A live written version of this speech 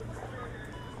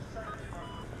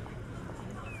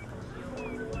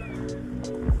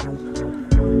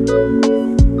Welcome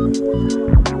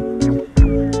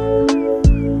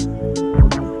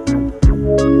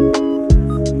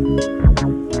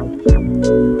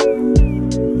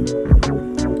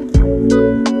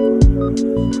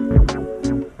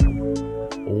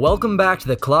back to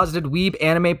the Closeted Weeb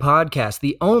Anime Podcast,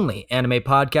 the only anime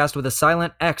podcast with a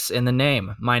silent X in the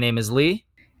name. My name is Lee.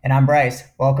 And I'm Bryce.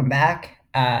 Welcome back.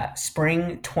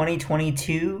 Spring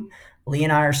 2022. Lee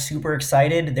and I are super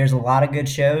excited. There's a lot of good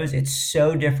shows. It's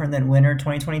so different than winter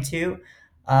 2022.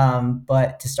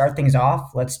 But to start things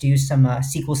off, let's do some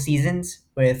sequel seasons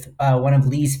with one of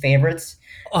Lee's favorites,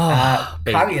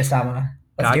 Baby. Kaguya-sama.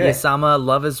 Let's do it. Kaguya-sama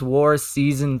Love is War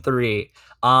Season 3.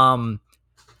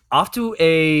 Off to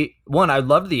I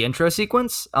loved the intro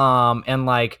sequence, and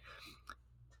like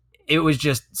it was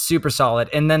just super solid.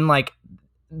 And then like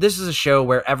this is a show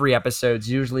where every episode's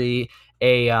usually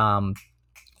a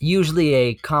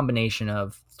combination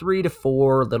of 3 to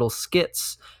 4 little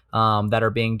skits that are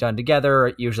being done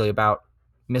together, usually about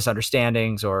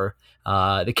misunderstandings or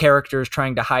the characters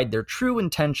trying to hide their true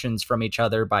intentions from each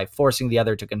other by forcing the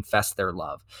other to confess their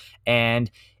love.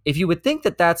 And if you would think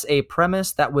that that's a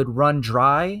premise that would run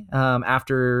dry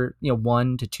after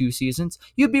 1 to 2 seasons,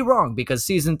 you'd be wrong, because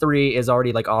season 3 is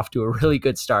already like off to a really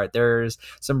good start. There's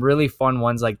some really fun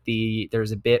ones, like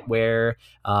there's a bit where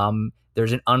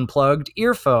there's an unplugged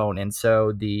earphone, and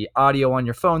so the audio on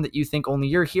your phone that you think only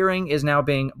you're hearing is now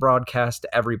being broadcast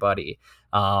to everybody.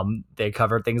 They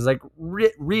cover things like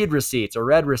read receipts or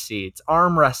read receipts,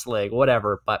 arm wrestling,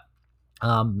 whatever. But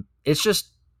it's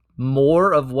just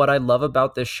more of what I love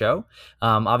about this show.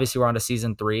 Obviously, we're on to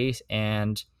season 3,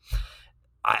 and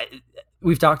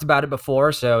we've talked about it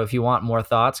before. So if you want more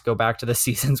thoughts, go back to the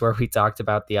seasons where we talked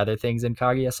about the other things in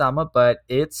Kaguya-sama. But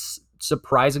it's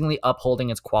surprisingly upholding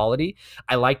its quality.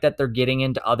 I like that they're getting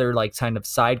into other like kind of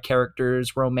side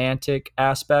characters, romantic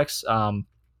aspects. I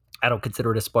don't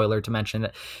consider it a spoiler to mention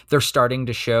that they're starting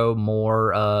to show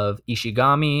more of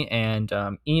Ishigami and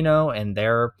Ino and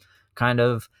their kind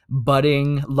of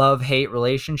budding love-hate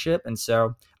relationship. And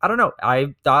so I don't know,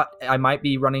 I thought I might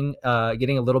be getting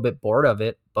a little bit bored of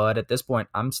it, but at this point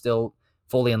I'm still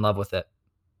fully in love with it.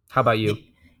 How about you?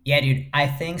 Yeah, dude. I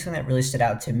think something that really stood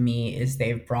out to me is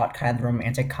they've brought kind of the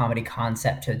romantic comedy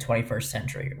concept to the 21st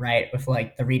century, right? With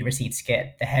like the read receipt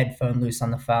skit, the headphone loose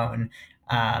on the phone.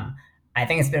 I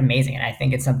think it's been amazing, and I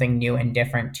think it's something new and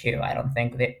different too. I don't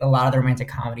think that a lot of the romantic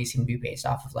comedies seem to be based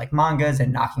off of like mangas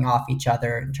and knocking off each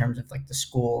other in terms of like the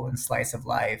school and slice of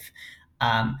life.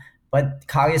 But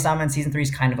Kaguya-sama in season 3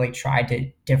 is kind of like tried to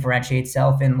differentiate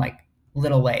itself in like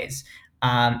little ways.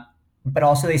 But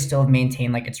also they still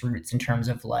maintain like its roots in terms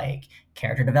of like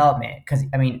character development. Because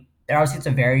I mean, they're obviously it's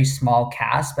a very small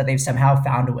cast, but they've somehow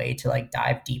found a way to like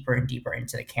dive deeper and deeper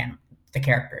into the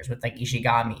characters with like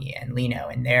Ishigami and Lino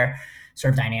and their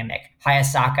sort of dynamic.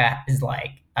 Hayasaka is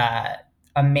like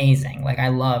amazing. Like I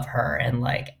love her, and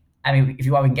like I mean, if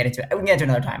you want, we can get into it. We can get into it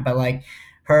another time, but like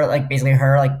her, like basically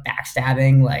her like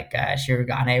backstabbing like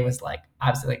Shirogane was like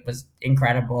obviously like was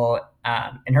incredible.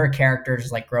 And her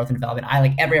character's like growth and development. I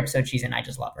like every episode she's in. I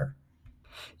just love her.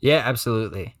 Yeah,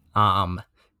 absolutely.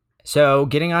 So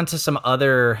getting on to some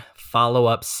other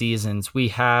follow-up seasons, we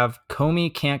have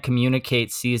Komi Can't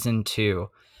Communicate Season 2.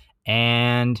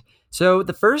 And so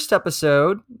the first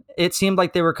episode, it seemed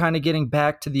like they were kind of getting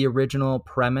back to the original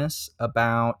premise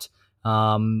about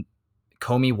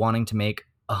Komi wanting to make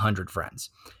 100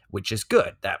 friends, which is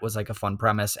good. That was like a fun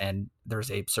premise, and there's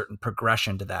a certain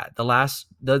progression to that.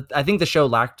 I think the show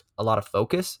lacked a lot of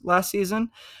focus last season.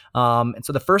 And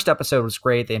so the first episode was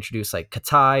great. They introduced like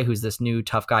Katai, who's this new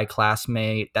tough guy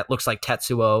classmate that looks like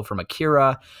Tetsuo from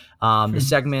Akira. The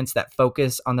segments that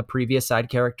focus on the previous side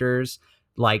characters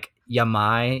like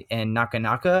Yamai and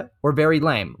Nakanaka were very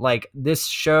lame. Like this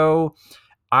show,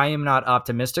 I am not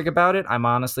optimistic about it. I'm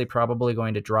honestly probably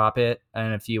going to drop it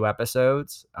in a few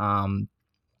episodes.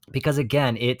 Because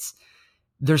again,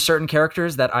 there's certain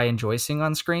characters that I enjoy seeing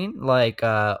on screen, like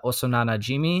Osona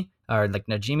Najimi or like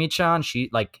Najimi-chan.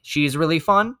 She's really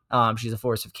fun. She's a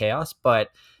force of chaos, but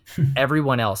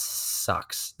everyone else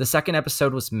sucks. The second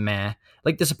episode was meh.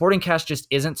 Like the supporting cast just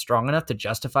isn't strong enough to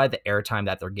justify the airtime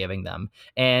that they're giving them.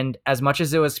 And as much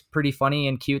as it was pretty funny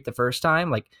and cute the first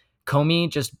time, like Komi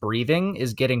just breathing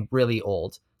is getting really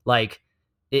old. Like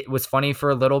it was funny for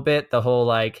a little bit, the whole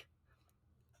like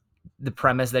the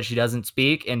premise that she doesn't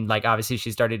speak, and like obviously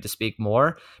she started to speak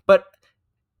more. But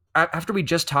after we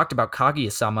just talked about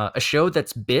Kaguya-sama, a show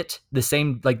that's bit the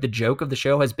same, like the joke of the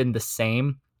show has been the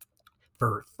same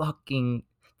for fucking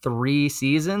 3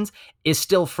 seasons, is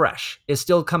still fresh, is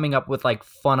still coming up with like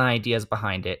fun ideas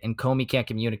behind it. And Komi Can't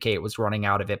Communicate was running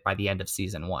out of it by the end of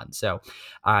season 1. So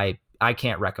I I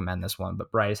can't recommend this one.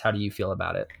 But Bryce, how do you feel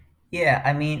about it? Yeah,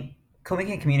 I mean, Kobe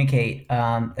Can Communicate,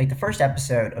 like the first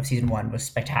episode of season one was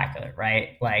spectacular,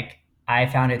 right? Like, I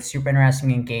found it super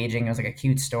interesting, engaging. It was like a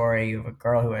cute story of a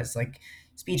girl who has like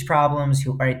speech problems,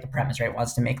 who, right, the premise, right,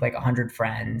 wants to make like 100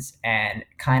 friends, and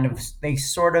kind of, they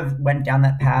sort of went down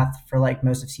that path for like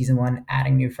most of season one,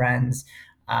 adding new friends.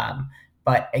 Um,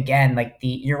 but again, like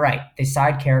you're right, the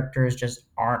side characters just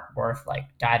aren't worth like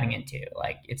diving into.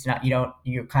 Like, it's not,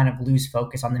 you kind of lose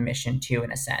focus on the mission too,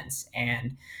 in a sense.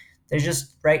 And there's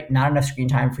just right not enough screen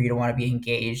time for you to want to be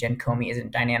engaged, and Comey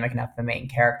isn't dynamic enough of a main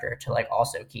character to like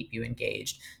also keep you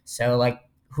engaged. So like,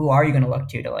 who are you going to look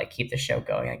to like keep the show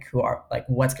going? Like, who are, like,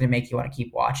 what's going to make you want to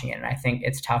keep watching it? And I think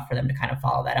it's tough for them to kind of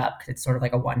follow that up, because it's sort of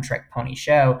like a one trick pony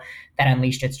show that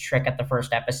unleashed its trick at the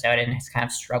first episode and has kind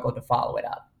of struggled to follow it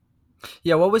up.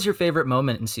 Yeah, what was your favorite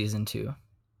moment in season 2?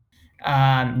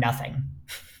 Nothing.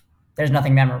 There's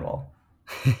nothing memorable.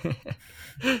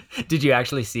 Did you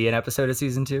actually see an episode of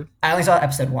season 2? I only saw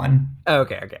episode one. Oh,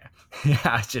 okay. Yeah,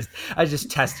 I was just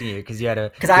testing you because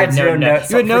because I had zero notes.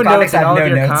 You had no notes, and all of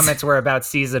your notes. Comments were about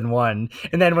season 1.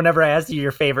 And then whenever I asked you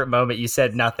your favorite moment, you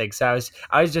said nothing. So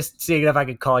I was just seeing if I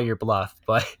could call your bluff.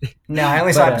 But no, I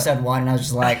only saw episode 1, and I was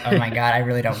just like, oh my god, I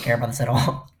really don't care about this at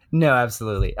all. No,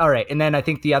 absolutely. All right. And then I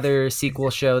think the other sequel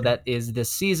show that is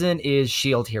this season is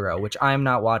Shield Hero, which I'm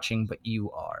not watching, but you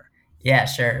are. Yeah,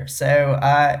 sure. So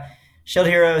Shield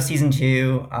Hero season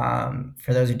 2,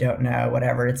 for those who don't know,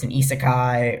 whatever, it's an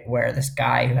isekai where this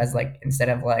guy who has like, instead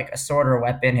of like a sword or a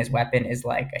weapon, his weapon is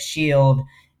like a shield.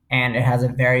 And it has a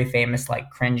very famous like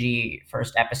cringy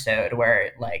first episode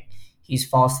where like he's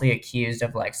falsely accused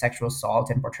of like sexual assault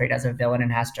and portrayed as a villain,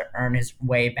 and has to earn his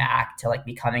way back to like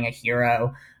becoming a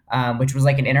hero, which was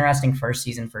like an interesting first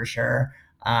season for sure.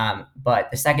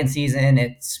 But the second season,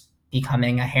 it's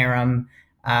becoming a harem,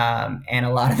 and a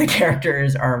lot of the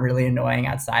characters are really annoying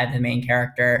outside of the main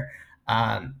character.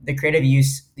 The creative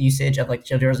usage of like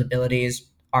Shield Hero's abilities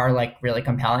are like really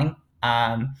compelling.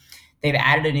 They've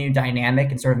added a new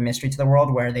dynamic and sort of mystery to the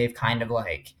world, where they've kind of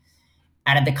like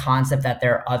added the concept that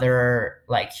there are other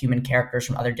like human characters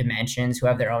from other dimensions who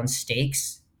have their own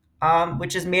stakes,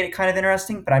 which has made it kind of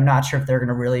interesting. But I'm not sure if they're going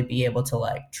to really be able to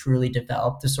like truly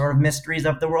develop the sort of mysteries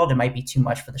of the world. It might be too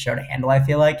much for the show to handle. I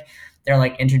feel like they're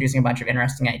like introducing a bunch of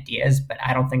interesting ideas, but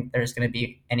I don't think there's going to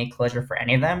be any closure for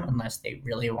any of them unless they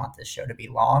really want this show to be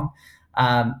long.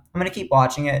 I'm going to keep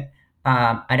watching it.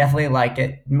 I definitely like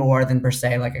it more than per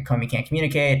se like a Komi Can't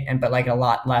Communicate, but like a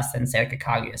lot less than say like a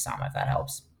Kaguya-sama, if that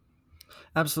helps.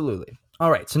 Absolutely. All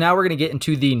right, so now we're going to get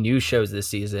into the new shows this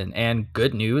season, and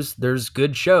good news, there's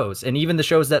good shows, and even the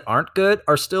shows that aren't good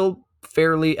are still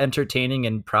fairly entertaining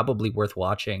and probably worth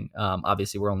watching.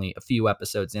 Obviously, we're only a few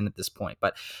episodes in at this point,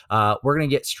 but we're going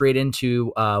to get straight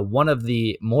into one of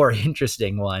the more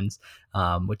interesting ones,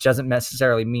 which doesn't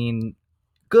necessarily mean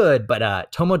good, but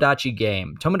Tomodachi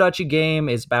Game. Tomodachi Game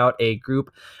is about a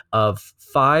group of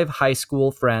 5 high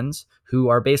school friends who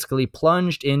are basically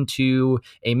plunged into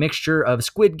a mixture of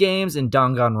Squid Games and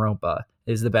Danganronpa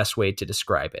is the best way to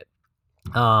describe it.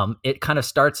 It kind of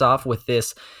starts off with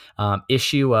this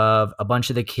issue of a bunch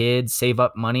of the kids save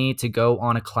up money to go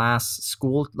on a class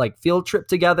school like field trip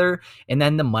together, and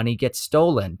then the money gets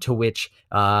stolen, to which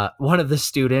one of the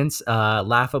students one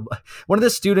of the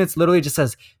students literally just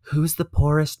says, "Who's the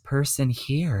poorest person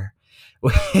here?"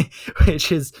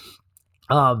 Which is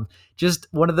just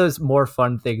one of those more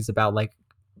fun things about like,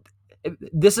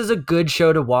 this is a good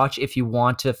show to watch if you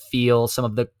want to feel some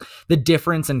of the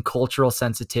difference in cultural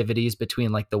sensitivities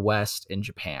between like the West and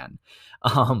Japan.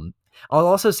 I'll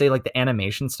also say like the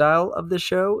animation style of the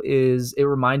show it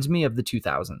reminds me of the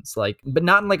 2000s, like, but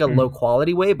not in like a low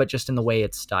quality way, but just in the way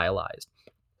it's stylized.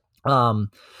 But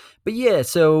yeah,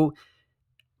 so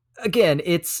again,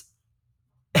 it's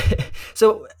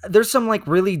so there's some like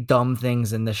really dumb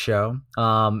things in the show,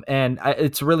 and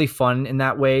it's really fun in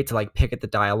that way to like pick at the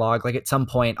dialogue. Like at some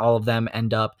point, all of them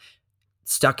end up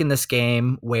stuck in this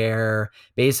game where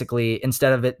basically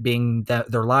instead of it being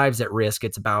their lives at risk,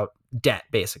 it's about debt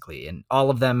basically, and all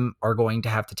of them are going to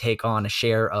have to take on a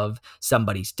share of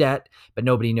somebody's debt, but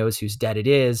nobody knows whose debt it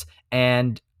is.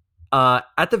 And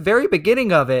at the very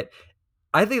beginning of it,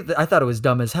 I thought it was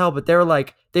dumb as hell, but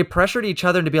they pressured each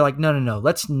other to be like, no,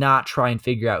 let's not try and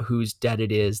figure out whose debt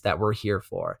it is that we're here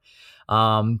for.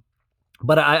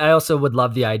 But I also would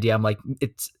love the idea. I'm like,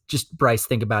 it's just, Bryce,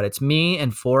 think about it. It's me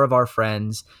and 4 of our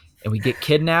friends, and we get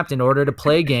kidnapped in order to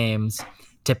play games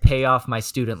to pay off my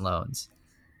student loans.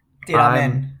 Dude,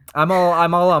 I'm in. I'm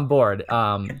all on board.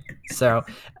 So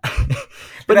the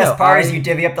best part is you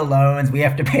divvy up the loans, we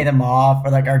have to pay them off,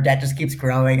 or like our debt just keeps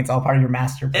growing. It's all part of your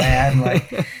master plan.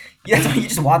 Like That's why you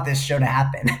just want this show to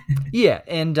happen. Yeah,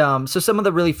 and so some of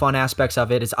the really fun aspects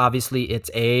of it is obviously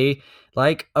it's a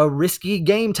risky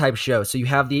game type show. So you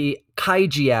have the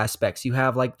kaiji aspects, you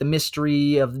have like the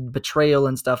mystery of betrayal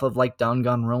and stuff of like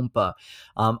Danganronpa.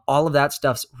 All of that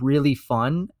stuff's really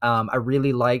fun. I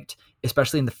really liked,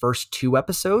 especially in the first 2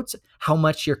 episodes, how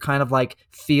much you're kind of like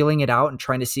feeling it out and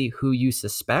trying to see who you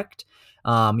suspect.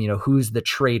 Who's the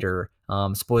traitor.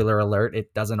 Spoiler alert,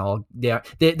 it doesn't all,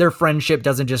 their friendship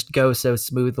doesn't just go so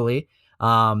smoothly.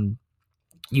 Um,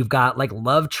 You've got like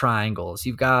love triangles.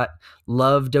 You've got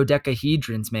love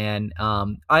dodecahedrons, man.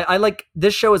 I like,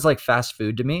 this show is like fast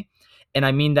food to me. And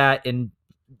I mean that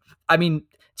I mean,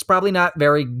 it's probably not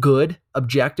very good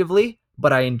objectively,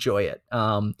 but I enjoy it.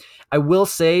 I will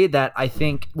say that I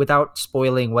think, without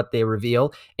spoiling what they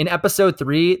reveal, in episode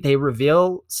 3, they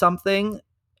reveal something,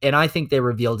 and I think they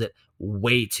revealed it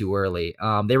way too early.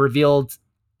 They revealed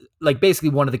like basically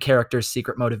one of the characters'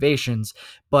 secret motivations,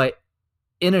 but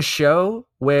in a show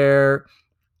where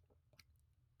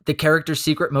the character's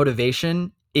secret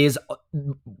motivation is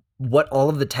what all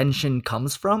of the tension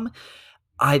comes from,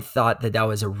 I thought that that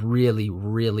was a really,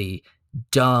 really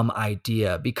dumb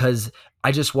idea, because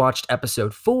I just watched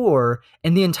episode 4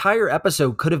 and the entire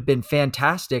episode could have been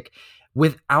fantastic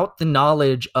without the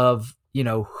knowledge of,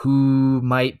 who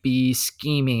might be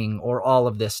scheming or all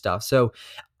of this stuff. So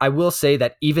I will say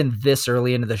that even this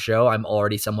early into the show, I'm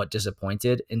already somewhat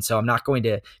disappointed. And so I'm not going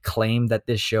to claim that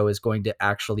this show is going to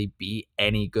actually be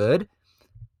any good,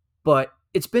 but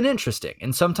it's been interesting,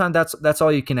 and sometimes that's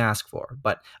all you can ask for.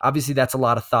 But obviously, that's a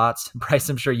lot of thoughts. Bryce,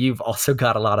 I'm sure you've also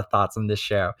got a lot of thoughts on this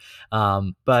show.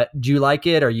 But do you like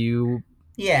it? Are you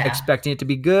Yeah. expecting it to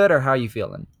be good, or how are you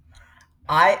feeling?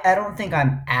 I don't think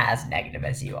I'm as negative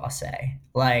as you all say.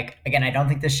 Like, again, I don't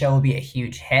think this show will be a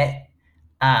huge hit.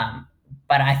 Um,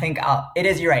 but I think it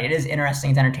is, you're right, it is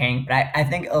interesting, it's entertaining, but I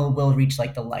think it will reach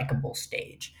like the likable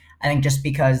stage. I think just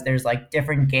because there's like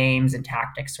different games and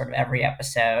tactics sort of every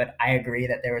episode, I agree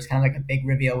that there was kind of like a big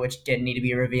reveal which didn't need to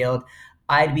be revealed.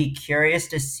 I'd be curious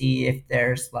to see if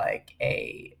there's like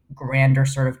a grander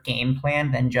sort of game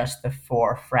plan than just the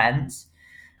four friends.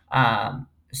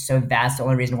 So that's the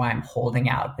only reason why I'm holding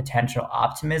out potential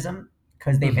optimism,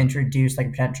 because they've Mhm. introduced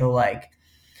like potential, like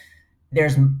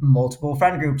there's multiple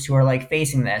friend groups who are like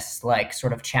facing this like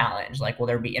sort of challenge. Like, will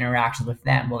there be interactions with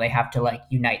them? Will they have to like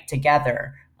unite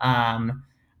together?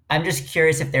 I'm just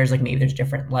curious if there's like maybe there's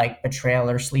different like betrayal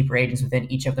or sleeper agents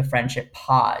within each of the friendship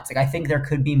pods. Like, I think there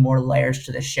could be more layers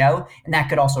to the show, and that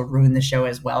could also ruin the show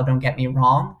as well. Don't get me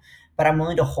wrong, but I'm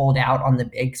willing to hold out on the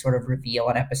big sort of reveal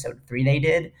on episode 3 they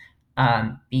did,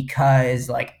 because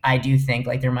like I do think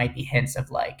like there might be hints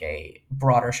of like a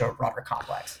broader show, broader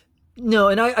complex. No,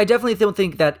 and I definitely don't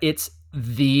think that it's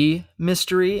the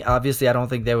mystery. Obviously, I don't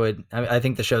think they would. I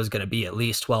think the show is going to be at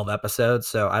least 12 episodes,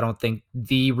 so I don't think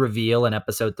the reveal in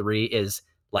episode 3 is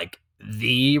like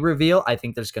the reveal. I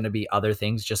think there's going to be other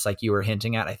things, just like you were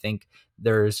hinting at. I think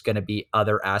there's going to be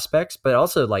other aspects, but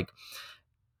also like,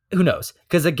 who knows?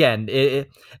 Because again,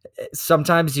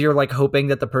 sometimes you're like hoping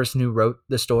that the person who wrote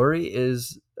the story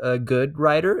is a good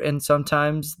writer, and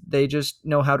sometimes they just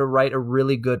know how to write a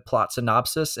really good plot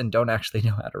synopsis and don't actually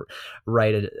know how to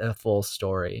write a full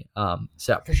story.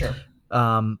 For sure.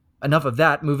 Enough of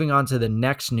that. Moving on to the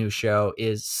next new show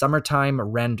is Summertime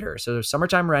Render. So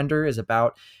Summertime Render is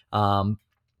about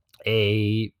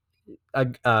a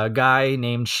a guy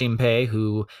named Shinpei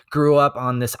who grew up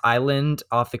on this island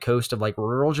off the coast of like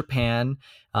rural Japan.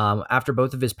 After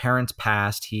both of his parents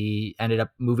passed, he ended up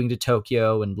moving to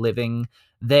Tokyo and living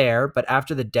there. But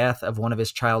after the death of one of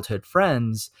his childhood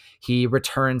friends, he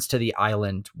returns to the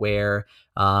island where,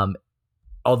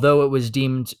 although it was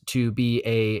deemed to be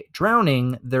a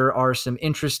drowning, there are some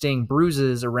interesting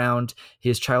bruises around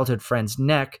his childhood friend's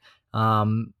neck,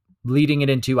 leading it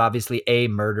into obviously a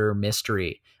murder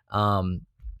mystery.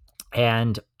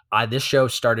 And this show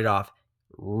started off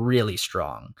really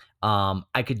strong.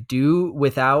 I could do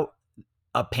without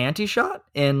a panty shot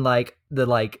and like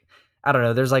I don't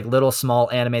know, there's like little small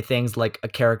anime things like a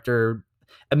character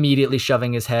immediately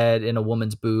shoving his head in a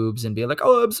woman's boobs and being like,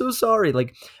 "Oh, I'm so sorry."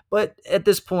 Like, but at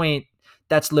this point,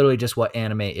 that's literally just what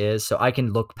anime is, so I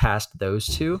can look past those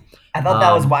two. I thought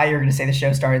that was Um, why you were going to say the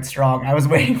show started strong. I was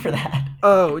waiting for that.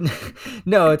 Oh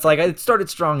no, it's like it started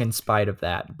strong in spite of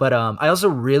that. But I also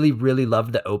really, really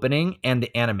loved the opening and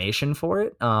the animation for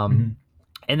it. Mhm.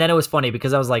 And then it was funny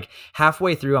because I was like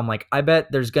halfway through, I'm like, I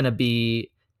bet there's gonna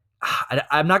be.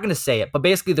 I'm not gonna say it, but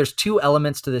basically, there's two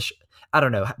elements to this. I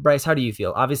don't know, Bryce. How do you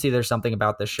feel? Obviously, there's something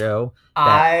about the show that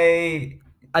I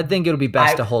I think it'll be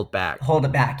best I to hold back. hold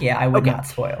it back. Yeah, I would Okay, not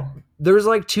spoil. there's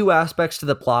like two aspects to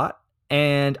the plot,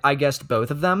 and I guessed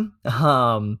both of them.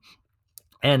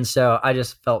 And so I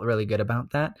just felt really good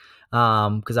about that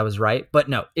because I was right. But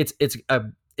no, it's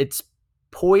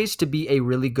poised to be a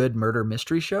really good murder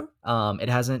mystery show. It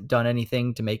hasn't done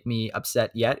anything to make me upset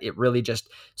yet. It really just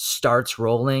starts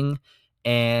rolling,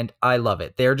 and I love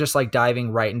it. They're just like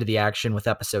diving right into the action with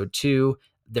episode 2.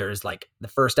 There's like the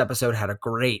first episode had a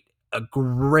great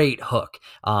hook.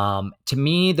 To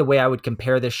me, the way I would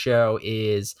compare this show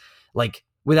is like,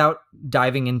 without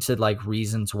diving into like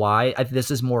reasons why, this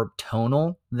is more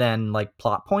tonal than like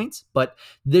plot points, but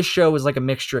this show is like a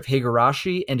mixture of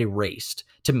Higurashi and Erased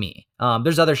to me.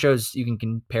 There's other shows you can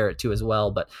compare it to as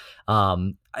well, but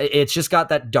it's just got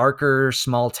that darker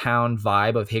small town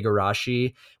vibe of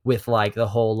Higurashi with like the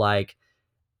whole like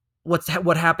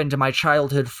what happened to my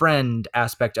childhood friend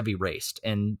aspect of Erased,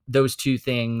 and those two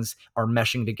things are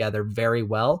meshing together very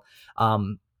well.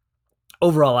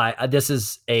 Overall, this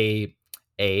is a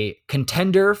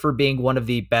contender for being one of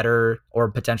the better or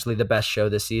potentially the best show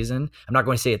this season. I'm not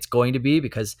going to say it's going to be,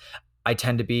 because I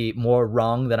tend to be more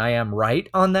wrong than I am right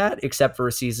on that, except for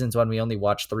seasons when we only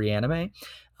watch 3 anime.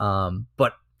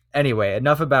 But anyway,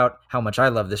 enough about how much I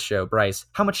love this show. Bryce,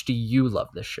 how much do you love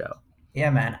this show? Yeah,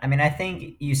 man. I mean, I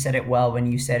think you said it well when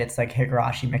you said it's like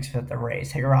Higurashi mixed with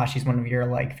Erase. Higurashi is one of your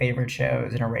like favorite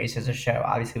shows, and Erase is a show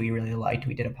obviously we really liked.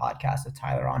 We did a podcast with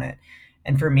Tyler on it.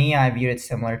 And for me, I viewed it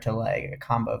similar to like a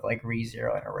combo of like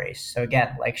ReZero and Erase. So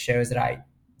again, like shows that I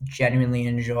genuinely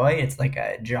enjoy. It's like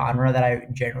a genre that I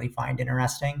generally find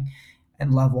interesting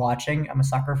and love watching. I'm a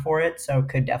sucker for it, so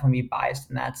could definitely be biased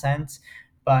in that sense.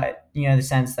 But the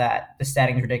sense that the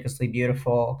setting is ridiculously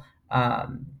beautiful.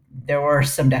 There were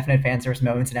some definite fan service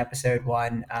moments in episode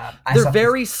 1. They're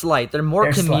very slight. They're more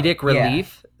comedic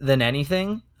relief than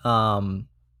anything.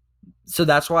 So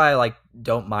that's why I like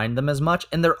don't mind them as much,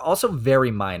 and they're also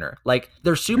very minor. Like,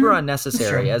 they're super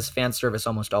unnecessary, as fan service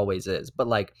almost always is, but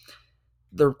like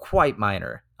they're quite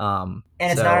minor. And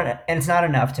it's not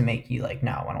enough to make you like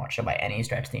not want to watch it by any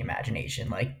stretch of the imagination.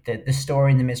 Like the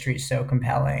story and the mystery is so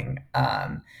compelling.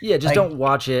 Yeah, just don't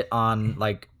watch it on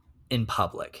like in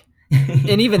public.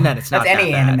 And even then, it's not That's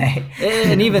any anime.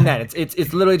 And even then,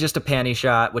 it's literally just a panty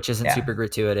shot, which isn't super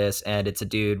gratuitous, and it's a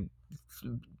dude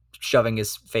shoving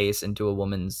his face into a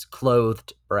woman's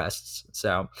clothed breasts.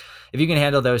 So if you can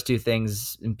handle those two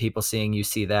things and people seeing you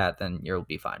see that, then you'll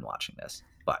be fine watching this.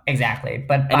 But exactly.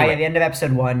 But by the end of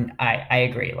episode 1, I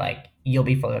agree. Like, you'll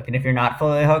be fully hooked. And if you're not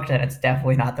fully hooked, then it's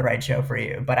definitely not the right show for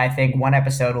you. But I think one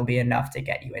episode will be enough to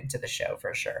get you into the show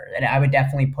for sure. And I would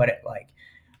definitely put it like,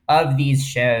 of these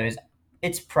shows,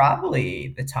 it's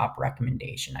probably the top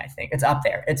recommendation. I think it's up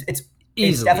there. It's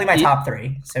definitely my top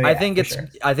 3. So yeah, I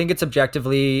think it's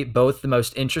objectively both the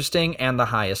most interesting and the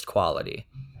highest quality.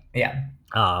 Yeah.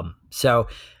 So,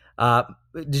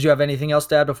 did you have anything else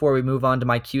to add before we move on to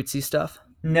my cutesy stuff?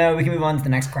 No, we can move on to the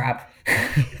next crap.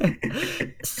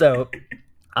 So,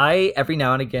 I every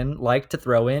now and again like to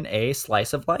throw in a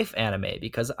slice of life anime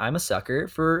because I'm a sucker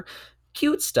for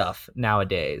cute stuff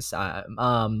nowadays.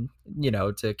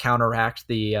 To counteract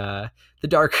the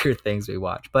darker things we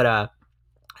watch. But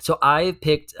so I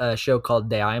picked a show called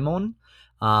Daimon.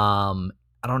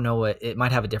 I don't know what it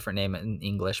might have a different name in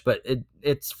English, but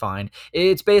it's fine.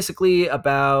 It's basically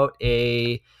about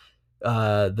the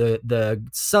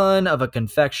son of a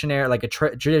confectionery, like a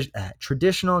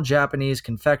traditional Japanese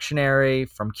confectionery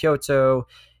from Kyoto.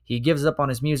 He gives up on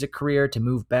his music career to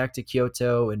move back to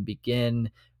Kyoto and begin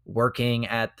working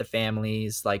at the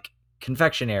family's like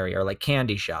confectionery or like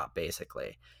candy shop,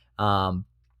 basically.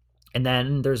 And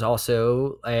then there's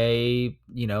also a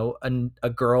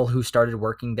girl who started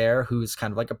working there who's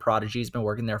kind of like a prodigy, has been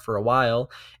working there for a while,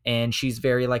 and she's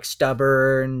very like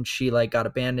stubborn. She like got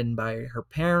abandoned by her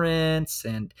parents,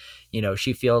 and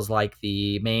she feels like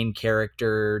the main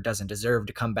character doesn't deserve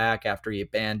to come back after he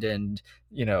abandoned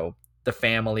the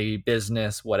family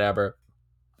business, whatever.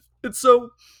 And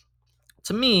so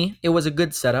to me, it was a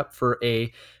good setup for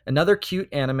another cute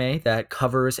anime that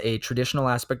covers a traditional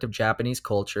aspect of Japanese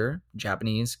culture,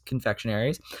 Japanese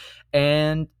confectionaries,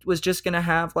 and was just going to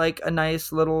have like a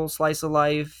nice little slice of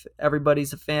life,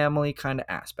 everybody's a family kind of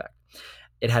aspect.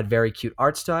 It had very cute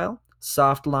art style,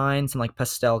 soft lines, and like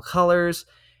pastel colors.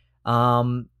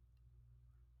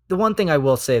 The one thing I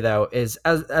will say, though, is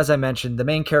as I mentioned, the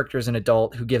main character is an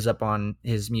adult who gives up on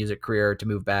his music career to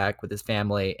move back with his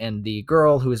family, and the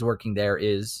girl who is working there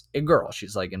is a girl.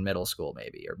 She's like in middle school,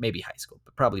 maybe, or maybe high school,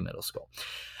 but probably middle school.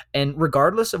 And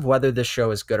regardless of whether this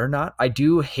show is good or not, I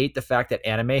do hate the fact that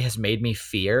anime has made me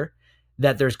fear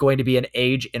that there's going to be an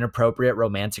age-inappropriate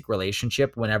romantic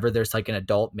relationship whenever there's like an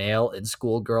adult male and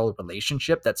schoolgirl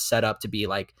relationship that's set up to be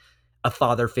like a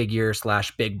father figure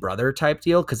slash big brother type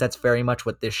deal, because that's very much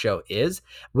what this show is.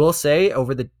 Will say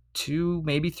over the 2,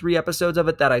 maybe 3 episodes of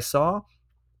it that I saw,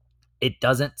 it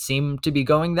doesn't seem to be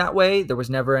going that way. There was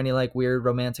never any like weird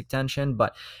romantic tension,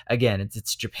 but again,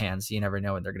 it's Japan, so you never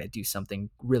know when they're going to do something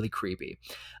really creepy.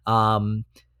 Um,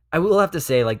 I will have to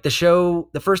say, like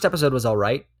the first episode was all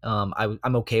right.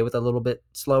 I'm okay with a little bit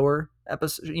slower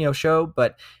episode, show,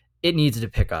 but it needs to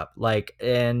pick up. Like,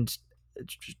 and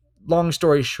long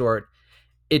story short,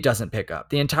 it doesn't pick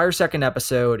up. The entire second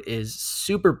episode is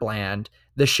super bland.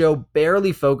 The show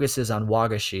barely focuses on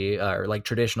wagashi, or like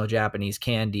traditional Japanese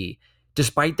candy,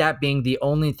 despite that being the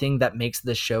only thing that makes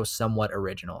the show somewhat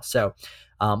original. So,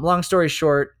 long story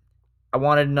short, I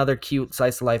wanted another cute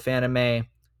slice of life anime.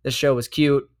 This show was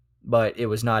cute, but it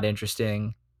was not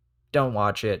interesting. Don't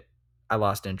watch it. I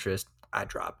lost interest. I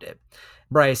dropped it.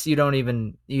 Bryce, you don't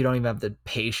even have the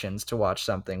patience to watch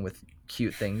something with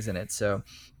cute things in it. So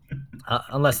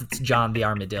unless it's John the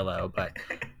Armadillo. But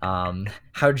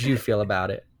how did you feel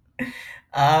about it?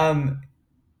 Um,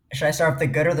 should I start with the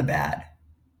good or the bad?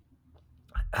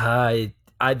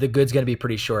 The good's gonna be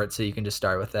pretty short, so you can just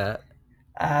start with that.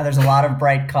 There's a lot of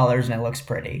bright colors and it looks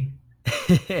pretty.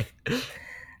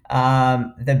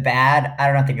 The bad, I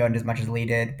don't have to go into as much as Lee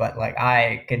did, but like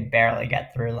I could barely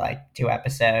get through like 2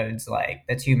 episodes. Like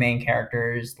the two main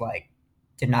characters, like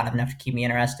did not have enough to keep me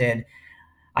interested.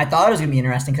 I thought it was gonna be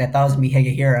interesting because I thought it was gonna be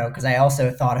Higehiro because I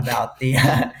also thought about the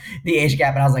the age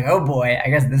gap and I was like, oh boy, I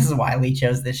guess this is why Lee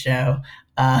chose this show.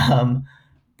 Um,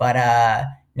 but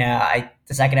no, I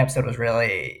the second episode was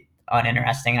really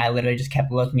uninteresting. I literally just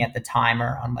kept looking at the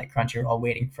timer on like Crunchyroll,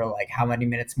 waiting for like how many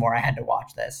minutes more I had to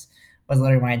watch this. Was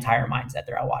literally my entire mindset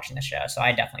throughout watching the show. So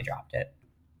I definitely dropped it.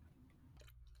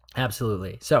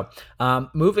 Absolutely. So,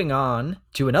 moving on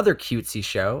to another cutesy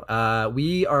show,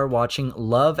 we are watching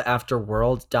Love After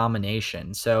World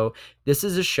Domination. So, this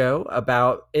is a show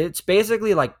about, it's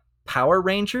basically like Power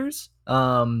Rangers,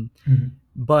 Mhm.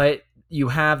 but you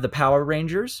have the Power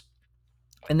Rangers,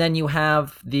 and then you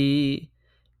have the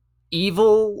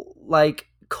evil, like,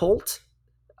 cult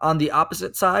on the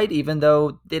opposite side, even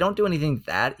though they don't do anything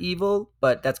that evil,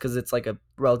 but that's because it's like a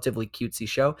relatively cutesy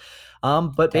show.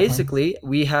 But Definitely. basically,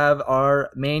 we have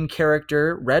our main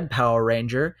character, Red Power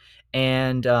Ranger,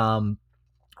 and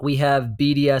we have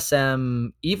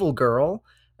BDSM Evil Girl,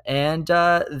 and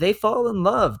they fall in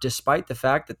love despite the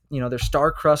fact that they're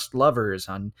star-crossed lovers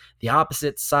on the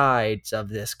opposite sides of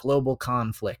this global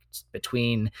conflict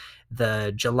between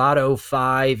the Gelato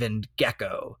Five and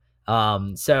Gecko.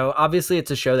 So obviously,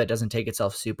 it's a show that doesn't take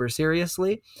itself super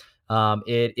seriously.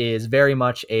 It is very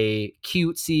much a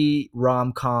cutesy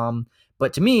rom com.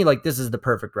 But to me, like this is the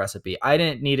perfect recipe. I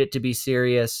didn't need it to be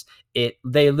serious.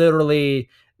 They literally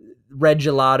red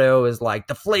gelato is like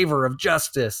the flavor of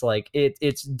justice. Like it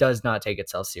does not take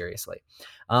itself seriously.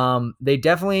 They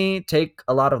definitely take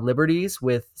a lot of liberties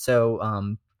with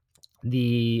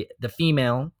the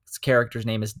female character's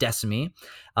name is Decimi.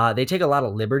 They take a lot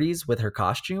of liberties with her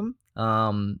costume.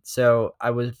 So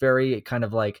I was very kind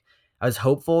of like I was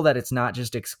hopeful that it's not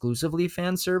just exclusively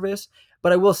fan service,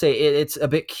 but I will say it's a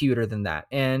bit cuter than that.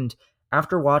 And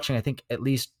after watching, I think at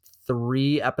least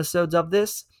 3 episodes of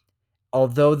this,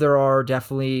 although there are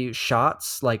definitely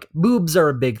shots, like boobs are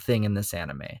a big thing in this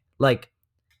anime. Like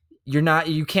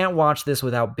you can't watch this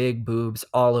without big boobs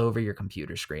all over your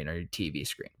computer screen or your TV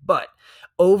screen. But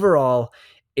overall,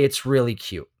 it's really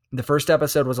cute. The first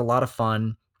episode was a lot of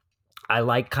fun. I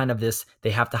like kind of this, they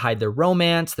have to hide their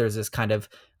romance. There's this kind of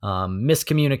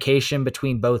miscommunication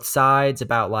between both sides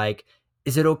about like,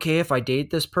 is it okay if I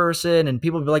date this person? And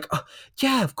people will be like, oh,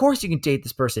 yeah, of course you can date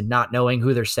this person, not knowing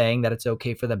who they're saying that it's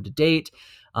okay for them to date.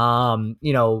 You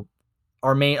know,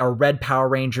 our red Power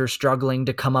Ranger struggling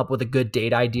to come up with a good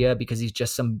date idea because he's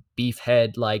just some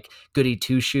beefhead like goody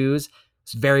two shoes.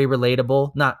 It's very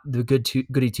relatable. Not the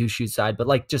goody two shoes side, but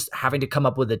like just having to come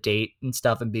up with a date and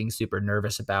stuff and being super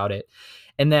nervous about it.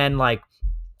 And then like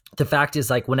the fact is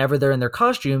like whenever they're in their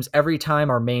costumes, every time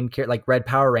our main character like Red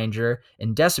Power Ranger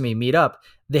and Decimi meet up,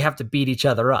 they have to beat each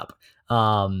other up.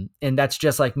 And that's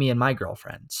just like me and my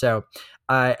girlfriend. So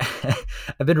I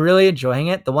I've been really enjoying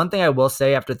it. The one thing I will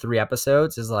say after 3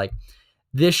 episodes is like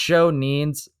this show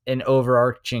needs an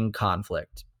overarching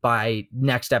conflict by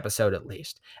next episode at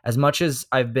least. As much as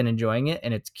I've been enjoying it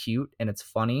and it's cute and it's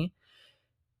funny,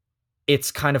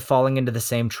 it's kind of falling into the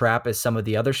same trap as some of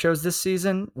the other shows this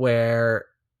season where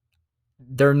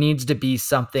there needs to be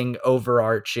something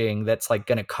overarching that's like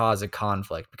going to cause a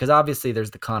conflict, because obviously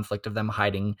there's the conflict of them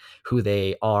hiding who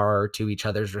they are to each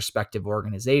other's respective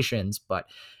organizations, but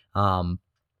um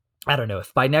I don't know,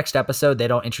 if by next episode they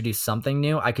don't introduce something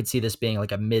new, I could see this being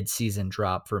like a mid-season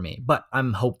drop for me. But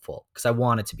I'm hopeful because I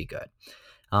want it to be good.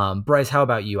 Bryce, how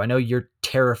about you? I know you're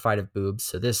terrified of boobs,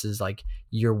 so this is like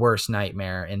your worst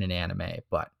nightmare in an anime.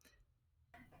 But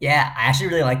Yeah, I actually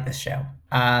really like this show.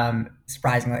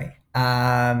 Surprisingly,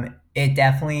 it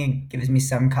definitely gives me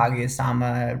some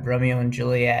Kaguya-sama, Romeo and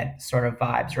Juliet sort of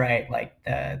vibes, right? Like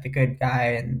the good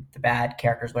guy and the bad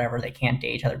characters, whatever, they can't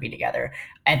date each other, be together.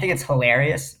 I think it's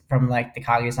hilarious from like the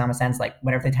Kaguya-sama sense, like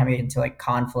whenever they time get into like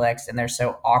conflicts and there's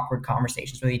so awkward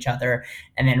conversations with each other,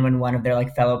 and then when one of their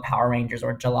like fellow Power Rangers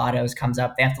or gelatos comes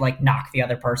up, they have to like knock the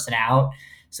other person out.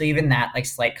 So even that like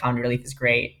slight comedy relief is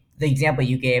great. The example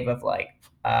you gave of like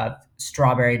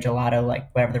strawberry gelato,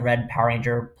 like whatever the red Power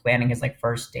Ranger planning his like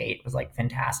first date was like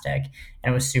fantastic,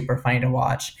 and it was super funny to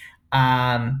watch.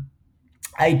 Um,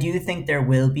 I do think there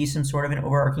will be some sort of an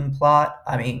overarching plot.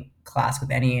 I mean, class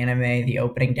with any anime, the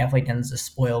opening definitely tends to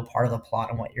spoil part of the plot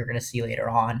and what you're going to see later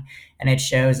on, and it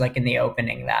shows like in the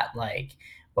opening that like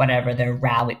whatever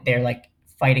they're like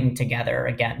fighting together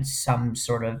against some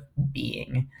sort of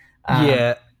being. Um,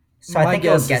 yeah, so I my think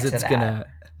it'll guess is get to it's that. gonna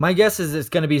my guess is it's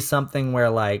gonna be something where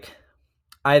like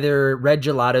either Red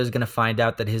Gelato is gonna find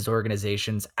out that his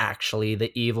organization's actually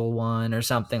the evil one or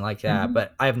something like that. Mhm.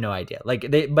 But I have no idea. Like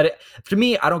to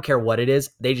me, I don't care what it is.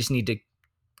 They just need to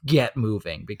get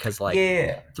moving because like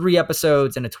Yeah. 3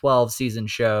 episodes in a 12 season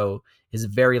show is a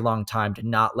very long time to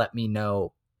not let me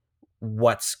know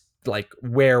what's like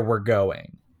where we're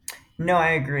going. No, I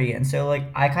agree. And so like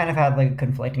I kind of had like a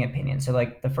conflicting opinion. So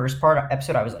like the first part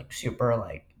episode I was like super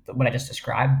like what I just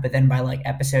described, but then by like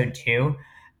episode 2,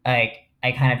 like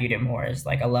I kind of viewed it more as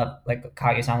like a love like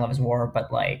Kaguya-san Love is War,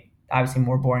 but like obviously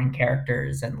more boring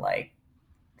characters and like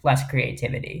less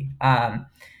creativity. I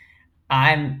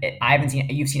haven't seen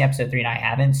you've seen episode 3 and I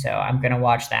haven't, so I'm gonna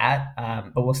watch that.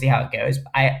 But we'll see how it goes.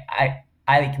 I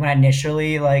when I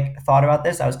initially like thought about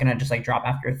this, I was gonna just like drop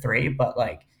after 3, but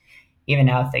like even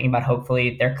now thinking about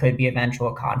hopefully there could be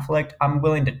eventual conflict, I'm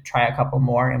willing to try a couple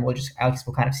more and we'll just Alex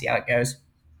will kind of see how it goes.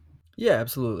 Yeah,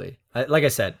 absolutely. Like I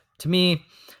said, to me,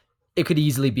 it could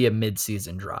easily be a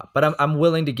mid-season drop, but I'm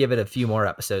willing to give it a few more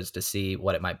episodes to see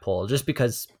what it might pull, just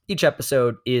because each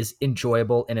episode is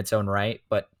enjoyable in its own right,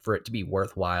 but for it to be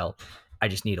worthwhile, I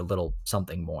just need a little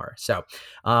something more. So,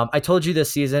 I told you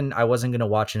this season I wasn't going to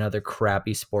watch another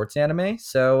crappy sports anime.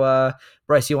 So,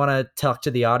 Bryce, you want to talk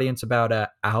to the audience about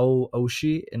Ao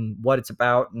Oshi and what it's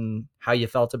about and how you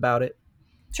felt about it?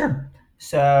 Sure.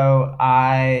 So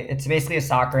I it's basically a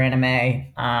soccer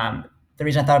anime. The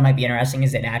reason I thought it might be interesting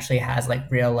is it actually has like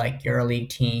real like EuroLeague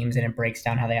teams and it breaks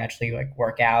down how they actually like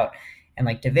work out and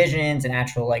like divisions and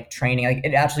actual like training. Like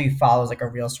it actually follows like a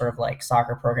real sort of like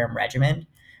soccer program regimen,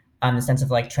 in the sense of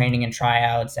like training and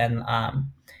tryouts and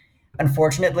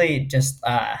unfortunately, just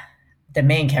the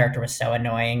main character was so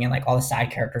annoying, and like all the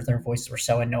side characters, their voices were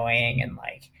so annoying, and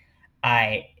like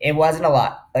it wasn't a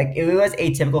lot. Like it was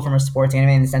atypical from a sports anime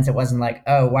in the sense it wasn't like,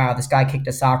 oh wow, this guy kicked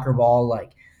a soccer ball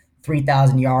like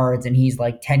 3,000 yards and he's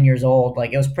like 10 years old.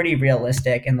 Like it was pretty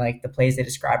realistic, and like the plays they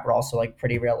described were also like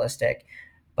pretty realistic.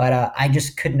 But I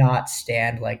just could not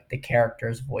stand like the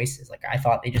characters' voices. Like I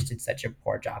thought they just did such a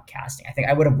poor job casting. I think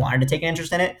I would have wanted to take an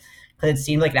interest in it because it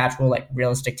seemed like an actual like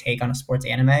realistic take on a sports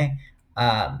anime.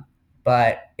 Um,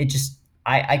 but it just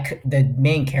the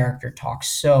main character talks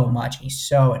so much and he's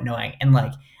so annoying and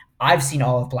like I've seen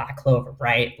all of Black Clover,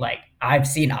 right? Like I've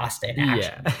seen Asta in Yeah.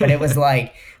 action, but it was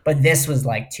like, but this was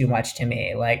like too much to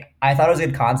me. Like I thought it was a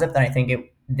good concept, and I think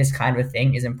this kind of a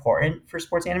thing is important for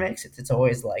sports anime because it's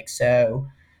always like so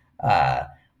uh,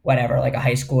 whatever, like a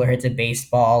high schooler hits a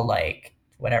baseball, like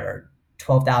whatever,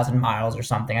 12,000 miles or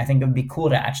something. I think it would be cool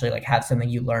to actually like have something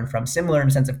you learn from, similar in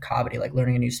a sense of comedy, like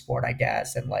learning a new sport, I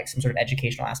guess, and like some sort of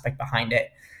educational aspect behind it.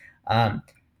 Um,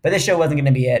 but this show wasn't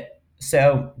going to be it,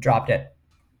 so dropped it.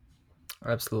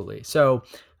 Absolutely. So,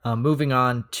 moving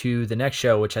on to the next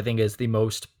show, which I think is the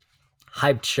most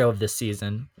hyped show of this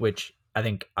season, which I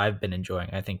think I've been enjoying.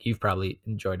 I think you've probably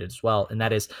enjoyed it as well, and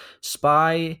that is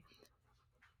Spy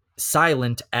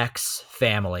Silent X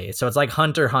Family. So it's like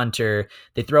Hunter x Hunter.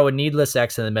 They throw a needless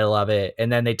X in the middle of it,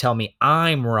 and then they tell me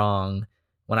I'm wrong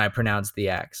when I pronounce the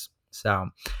X. So,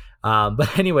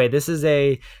 but anyway, this is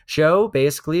a show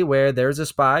basically where there's a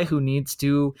spy who needs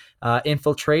to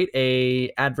infiltrate a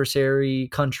adversary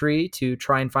country to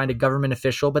try and find a government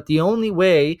official. But the only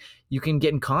way you can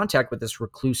get in contact with this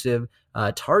reclusive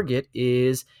target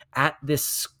is at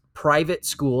this private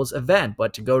school's event.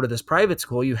 But to go to this private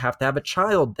school, you have to have a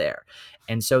child there.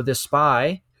 And so this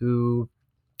spy who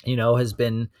has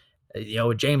been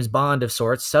James Bond of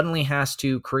sorts, suddenly has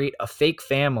to create a fake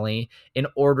family in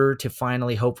order to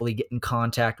finally, hopefully, get in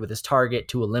contact with his target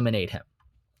to eliminate him.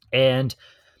 And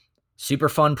super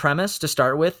fun premise to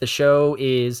start with. The show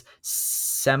is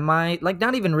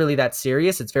not even really that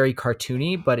serious. It's very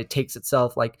cartoony, but it takes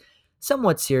itself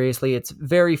somewhat seriously. It's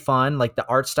very fun. Like the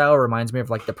art style reminds me of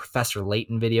like the Professor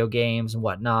Layton video games and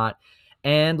whatnot.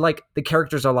 And like the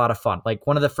characters are a lot of fun. Like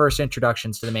one of the first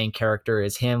introductions to the main character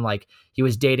is him, like he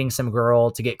was dating some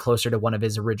girl to get closer to one of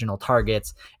his original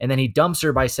targets. And then he dumps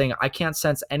her by saying, "I can't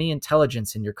sense any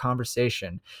intelligence in your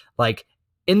conversation." Like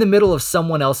in the middle of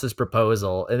someone else's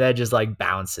proposal, and that just like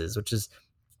bounces, which is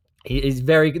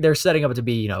they're setting up to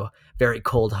be, very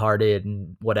cold-hearted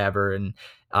and whatever. And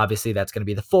obviously that's going to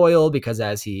be the foil, because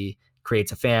as he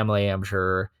creates a family, I'm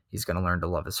sure he's going to learn to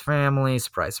love his family.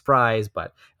 Surprise, surprise.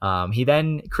 But he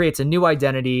then creates a new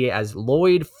identity as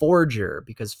Lloyd Forger,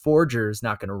 because Forger is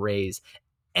not going to raise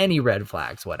any red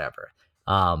flags, whatever.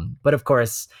 But of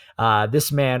course,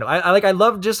 this man, I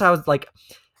love just how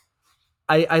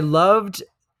I loved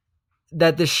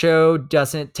that the show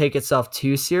doesn't take itself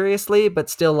too seriously, but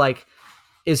still like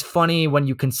is funny when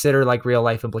you consider like real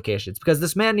life implications, because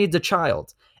this man needs a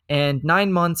child and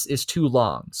 9 months is too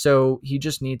long. So he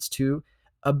just needs to,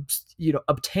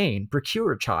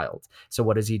 procure a child. So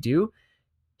what does he do?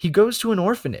 He goes to an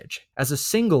orphanage as a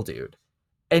single dude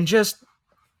and just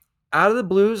out of the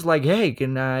blues, like, "Hey,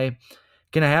 can I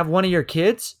have one of your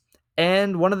kids?"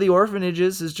 And one of the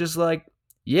orphanages is just like,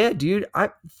 "Yeah, dude,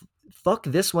 I fuck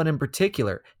this one in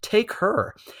particular. Take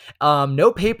her."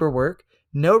 No paperwork,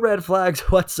 no red flags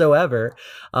whatsoever.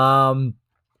 And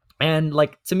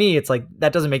like to me, it's like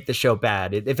that doesn't make the show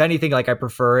bad. If anything, like I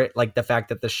prefer it, like the fact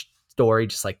that the story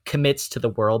just like commits to the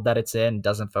world that it's in,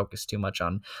 doesn't focus too much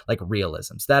on like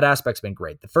realism. So that aspect's been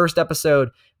great. The first episode,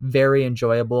 very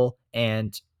enjoyable,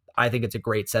 and I think it's a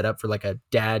great setup for like a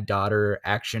dad-daughter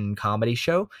action comedy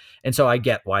show. And so I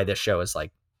get why this show is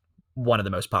like one of the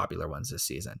most popular ones this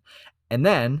season. And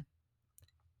then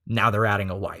now they're adding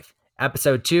a wife.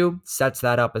 Episode 2 sets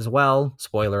that up as well.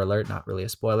 Spoiler alert, not really a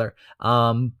spoiler.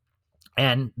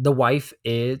 And the wife,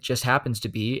 it just happens to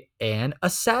be an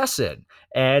assassin.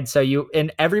 And so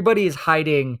everybody is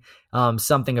hiding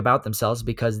something about themselves,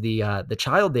 because the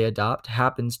child they adopt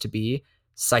happens to be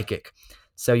psychic.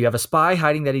 So you have a spy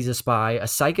hiding that he's a spy, a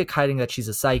psychic hiding that she's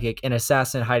a psychic, an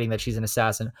assassin hiding that she's an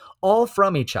assassin, all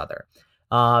from each other.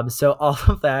 So all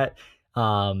of that,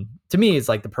 to me, is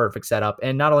like the perfect setup.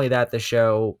 And not only that, the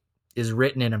show is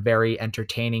written in a very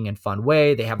entertaining and fun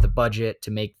way. They have the budget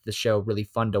to make the show really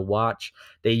fun to watch.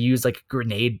 They use like a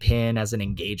grenade pin as an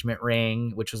engagement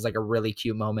ring, which was like a really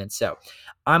cute moment. So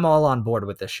I'm all on board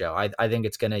with this show. I think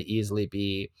it's going to easily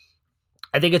be,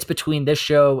 I think it's between this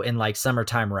show and like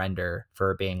Summertime Render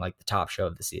for being like the top show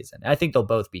of the season. I think they'll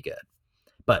both be good.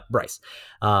 But Bryce,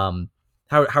 how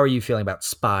are you feeling about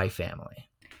Spy Family?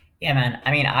 Yeah, man.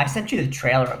 I mean, I sent you the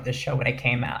trailer of this show when it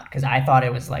came out because I thought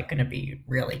it was like going to be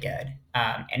really good,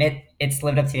 and it's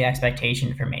lived up to the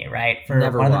expectation for me, right? For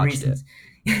Never one of the watched it.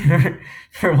 reasons,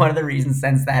 for one of the reasons,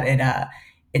 since that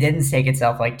it didn't take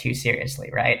itself like too seriously,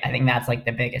 right? I think that's like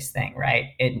the biggest thing, right?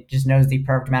 It just knows the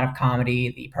perfect amount of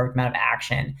comedy, the perfect amount of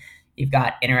action. You've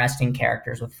got interesting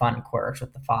characters with fun quirks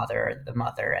with the father, the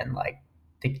mother, and like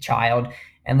the child,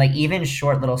 and like even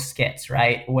short little skits,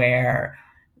 right? Where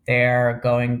they're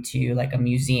going to like a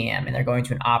museum and they're going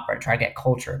to an opera to try to get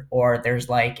cultured, or there's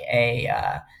like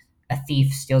a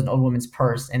thief steals an old woman's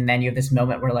purse, and then you have this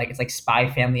moment where like it's like Spy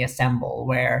Family Assemble,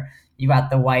 where you got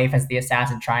the wife as the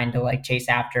assassin trying to like chase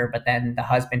after her, but then the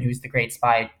husband, who's the great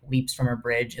spy, leaps from a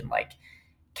bridge and like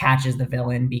catches the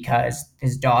villain because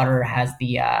his daughter has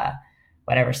the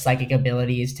whatever psychic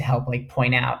abilities to help like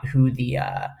point out who the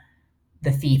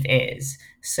thief is.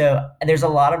 So there's a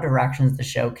lot of directions the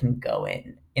show can go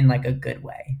in like a good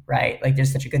way, right? Like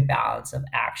there's such a good balance of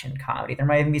action, comedy. There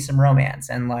might even be some romance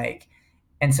and like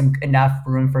and some enough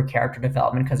room for character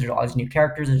development because there's all these new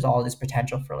characters. There's all this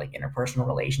potential for like interpersonal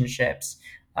relationships.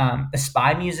 The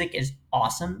spy music is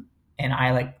awesome, and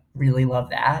I like really love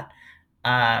that.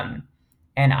 Um,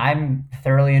 and I'm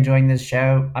thoroughly enjoying this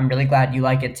show. I'm really glad you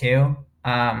like it too.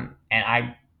 And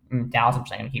I'm 1,000%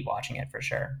 gonna keep watching it for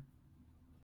sure.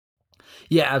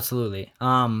 Yeah, absolutely.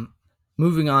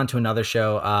 Moving on to another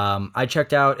show. I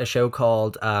checked out a show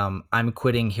called I'm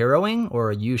Quitting Heroing,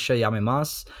 or Yusha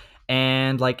Yamimas.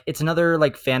 And like it's another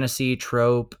like fantasy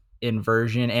trope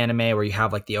inversion anime where you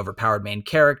have like the overpowered main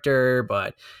character,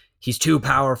 but he's too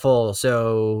powerful,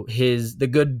 so the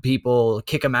good people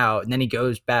kick him out, and then he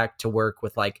goes back to work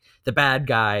with like the bad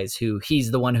guys who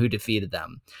he's the one who defeated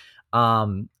them.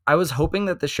 I was hoping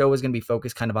that the show was going to be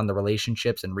focused kind of on the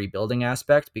relationships and rebuilding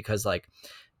aspect, because like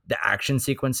the action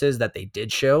sequences that they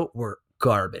did show were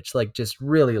garbage, like just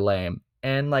really lame.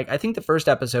 And like I think the first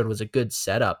episode was a good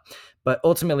setup, but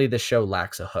ultimately the show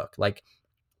lacks a hook. Like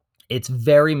it's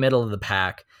very middle of the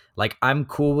pack. Like I'm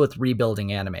cool with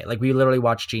rebuilding anime. Like we literally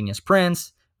watched Genius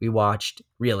Prince, we watched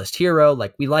Realist Hero.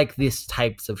 Like we like these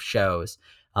types of shows.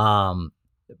 Um,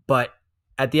 but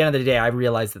at the end of the day, I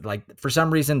realized that like for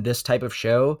some reason this type of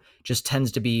show just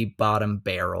tends to be bottom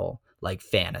barrel, like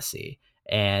fantasy.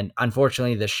 And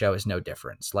unfortunately, this show is no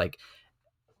difference. Like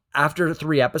after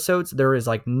 3 episodes, there is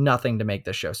like nothing to make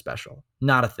this show special.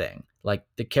 Not a thing. Like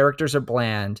the characters are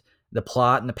bland, the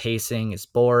plot and the pacing is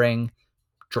boring.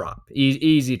 Drop,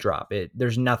 easy drop.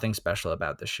 There's nothing special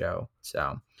about the show,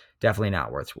 so definitely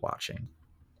not worth watching.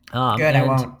 Good, I And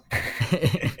won't.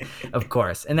 of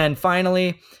course, and then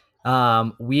finally,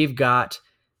 we've got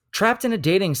Trapped in a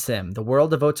Dating Sim. The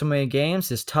world of Otome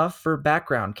games is tough for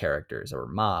background characters or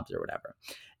mobs or whatever.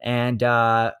 And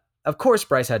of course,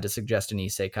 Bryce had to suggest an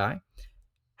isekai.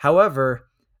 However,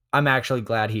 I'm actually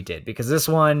glad he did, because this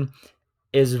one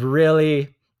is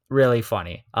really, really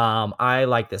funny. I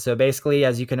like this. So basically,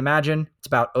 as you can imagine, it's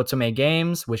about Otome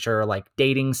games, which are like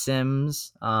dating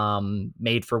sims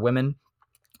made for women.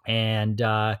 And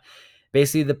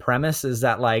basically, the premise is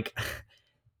that like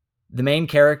the main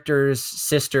character's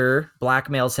sister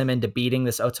blackmails him into beating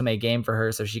this Otome game for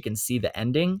her so she can see the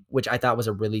ending, which I thought was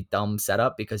a really dumb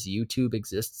setup because YouTube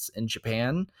exists in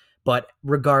Japan. But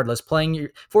regardless,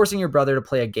 forcing your brother to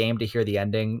play a game to hear the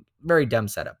ending, very dumb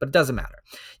setup, but it doesn't matter.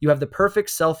 You have the perfect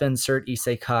self-insert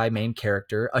isekai main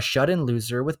character, a shut-in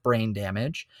loser with brain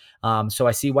damage. So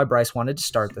I see why Bryce wanted to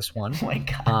start this one. Oh my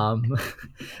God.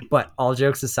 But all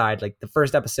jokes aside, like the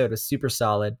first episode is super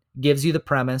solid, gives you the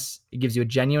premise, it gives you a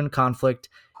genuine conflict,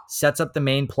 sets up the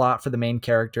main plot for the main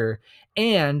character,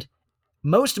 and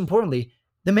most importantly,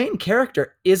 the main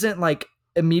character isn't like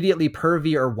immediately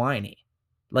pervy or whiny.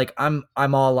 Like I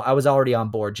was already on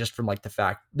board just from like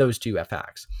those two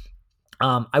facts.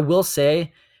 I will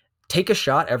say, take a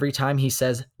shot every time he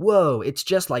says, "Whoa, it's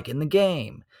just like in the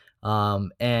game."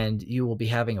 And you will be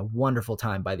having a wonderful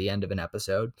time by the end of an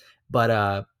episode.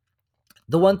 But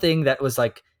the one thing that was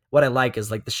like what I like is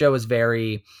like the show is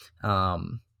very how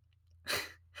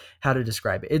to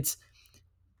describe it.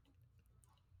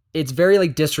 It's very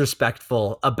like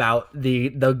disrespectful about the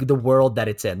world that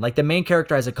it's in. Like the main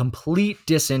character has a complete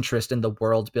disinterest in the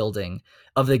world building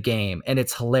of the game, and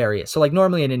it's hilarious. So like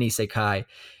normally in an isekai,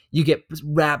 you get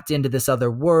wrapped into this other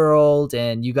world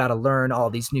and you got to learn all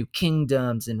these new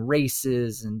kingdoms and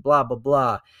races and blah blah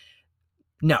blah.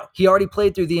 No, he already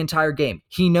played through the entire game.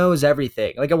 He knows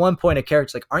everything. Like at one point, a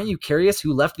character's like, "Aren't you curious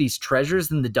who left these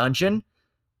treasures in the dungeon?"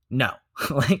 No,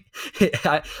 like,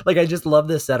 I just love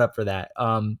the setup for that.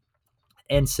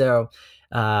 And so,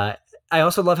 I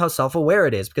also love how self-aware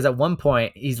it is, because at one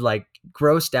point he's like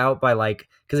grossed out by like,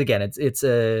 because again, it's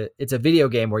a video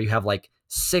game where you have like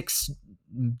 6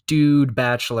 dude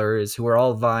bachelors who are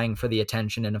all vying for the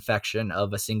attention and affection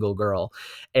of a single girl.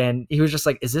 And he was just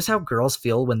like, is this how girls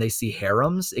feel when they see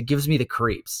harems? It gives me the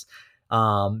creeps.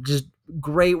 Just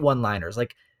great one-liners.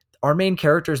 Like our main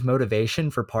character's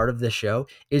motivation for part of the show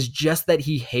is just that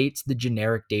he hates the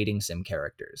generic dating sim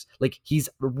characters. Like he's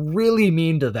really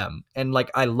mean to them. And like,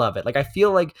 I love it. Like, I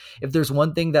feel like if there's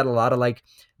one thing that a lot of like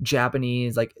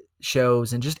Japanese like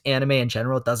shows and just anime in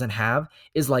general doesn't have,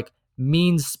 is like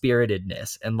mean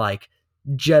spiritedness and like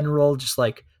general just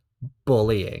like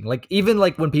bullying. Like even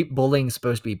like when people bullying is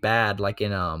supposed to be bad, like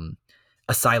in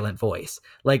a silent voice,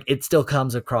 like it still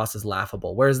comes across as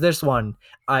laughable, whereas this one,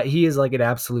 he is like an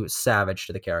absolute savage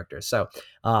to the character. So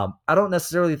I don't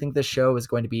necessarily think this show is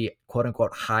going to be quote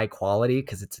unquote high quality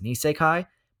because it's an isekai,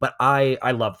 but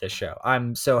I love this show.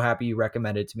 I'm so happy you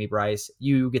recommended it to me, Bryce.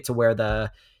 You get to wear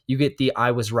you get the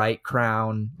I was right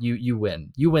crown. You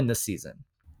win this season.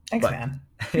 Thanks, But man.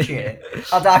 Appreciate it.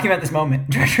 I'll document this moment,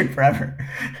 treasured forever.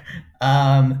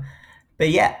 Um, but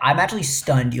yeah, I'm actually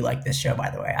stunned you like this show, by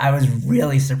the way. I was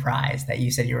really surprised that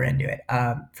you said you were into it.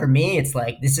 For me, it's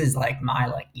like, this is like my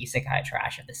like isekai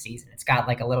trash of the season. It's got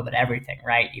like a little bit of everything,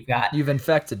 right? You've got, you've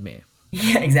infected me.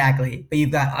 yeah, exactly. But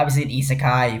you've got obviously an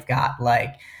isekai, you've got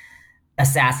like a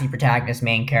sassy protagonist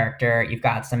main character, you've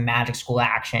got some magic school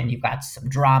action, you've got some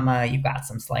drama, you've got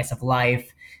some slice of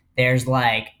life. There's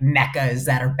like mechas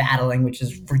that are battling, which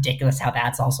is ridiculous how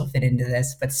that's also fit into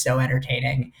this, but so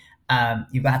entertaining.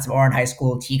 You've got some Oran High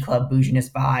School T Club bouginess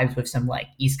vibes with some like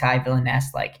Isekai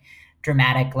villainess, like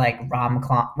dramatic like rom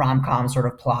com sort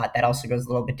of plot that also goes a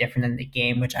little bit different than the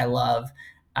game, which I love.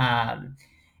 Um,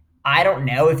 I don't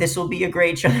know if this will be a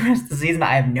great show the rest of the season.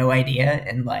 I have no idea.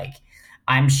 And like,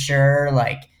 I'm sure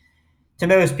like to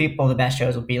most people, the best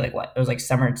shows will be like what it was like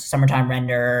summertime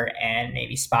render and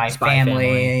maybe Spy Spy Family.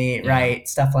 Family, Yeah. right?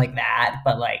 Stuff like that.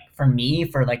 But like for me,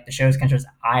 for like the shows kind of shows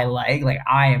I like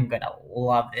I am gonna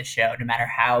love this show no matter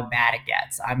how bad it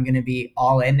gets. I'm gonna be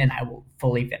all in and I will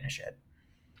fully finish it.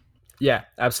 Yeah,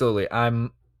 absolutely.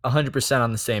 I'm 100%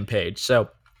 on the same page. So,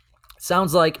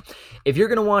 sounds like if you're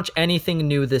going to watch anything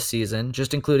new this season,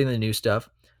 just including the new stuff,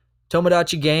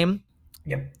 Tomodachi Game,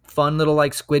 Yep. fun little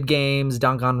like Squid Games,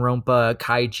 Danganronpa,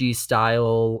 Kaiji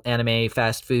style anime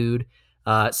fast food.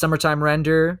 Summertime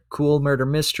Render, cool murder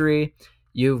mystery.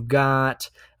 You've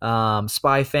got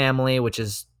Spy Family, which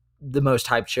is the most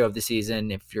hyped show of the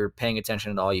season. If you're paying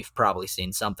attention at all, you've probably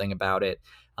seen something about it.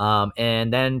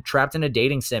 And then Trapped in a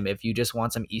Dating Sim, if you just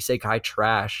want some isekai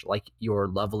trash like your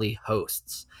lovely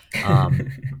hosts.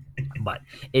 Um, but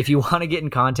if you want to get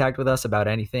in contact with us about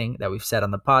anything that we've said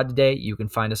on the pod today, you can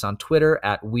find us on Twitter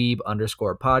at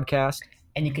weeb_podcast.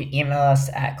 And you can email us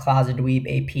at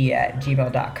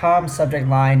closetdweebap@gmail.com. Subject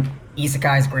line,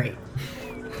 Isekai's great.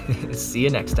 See you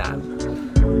next time.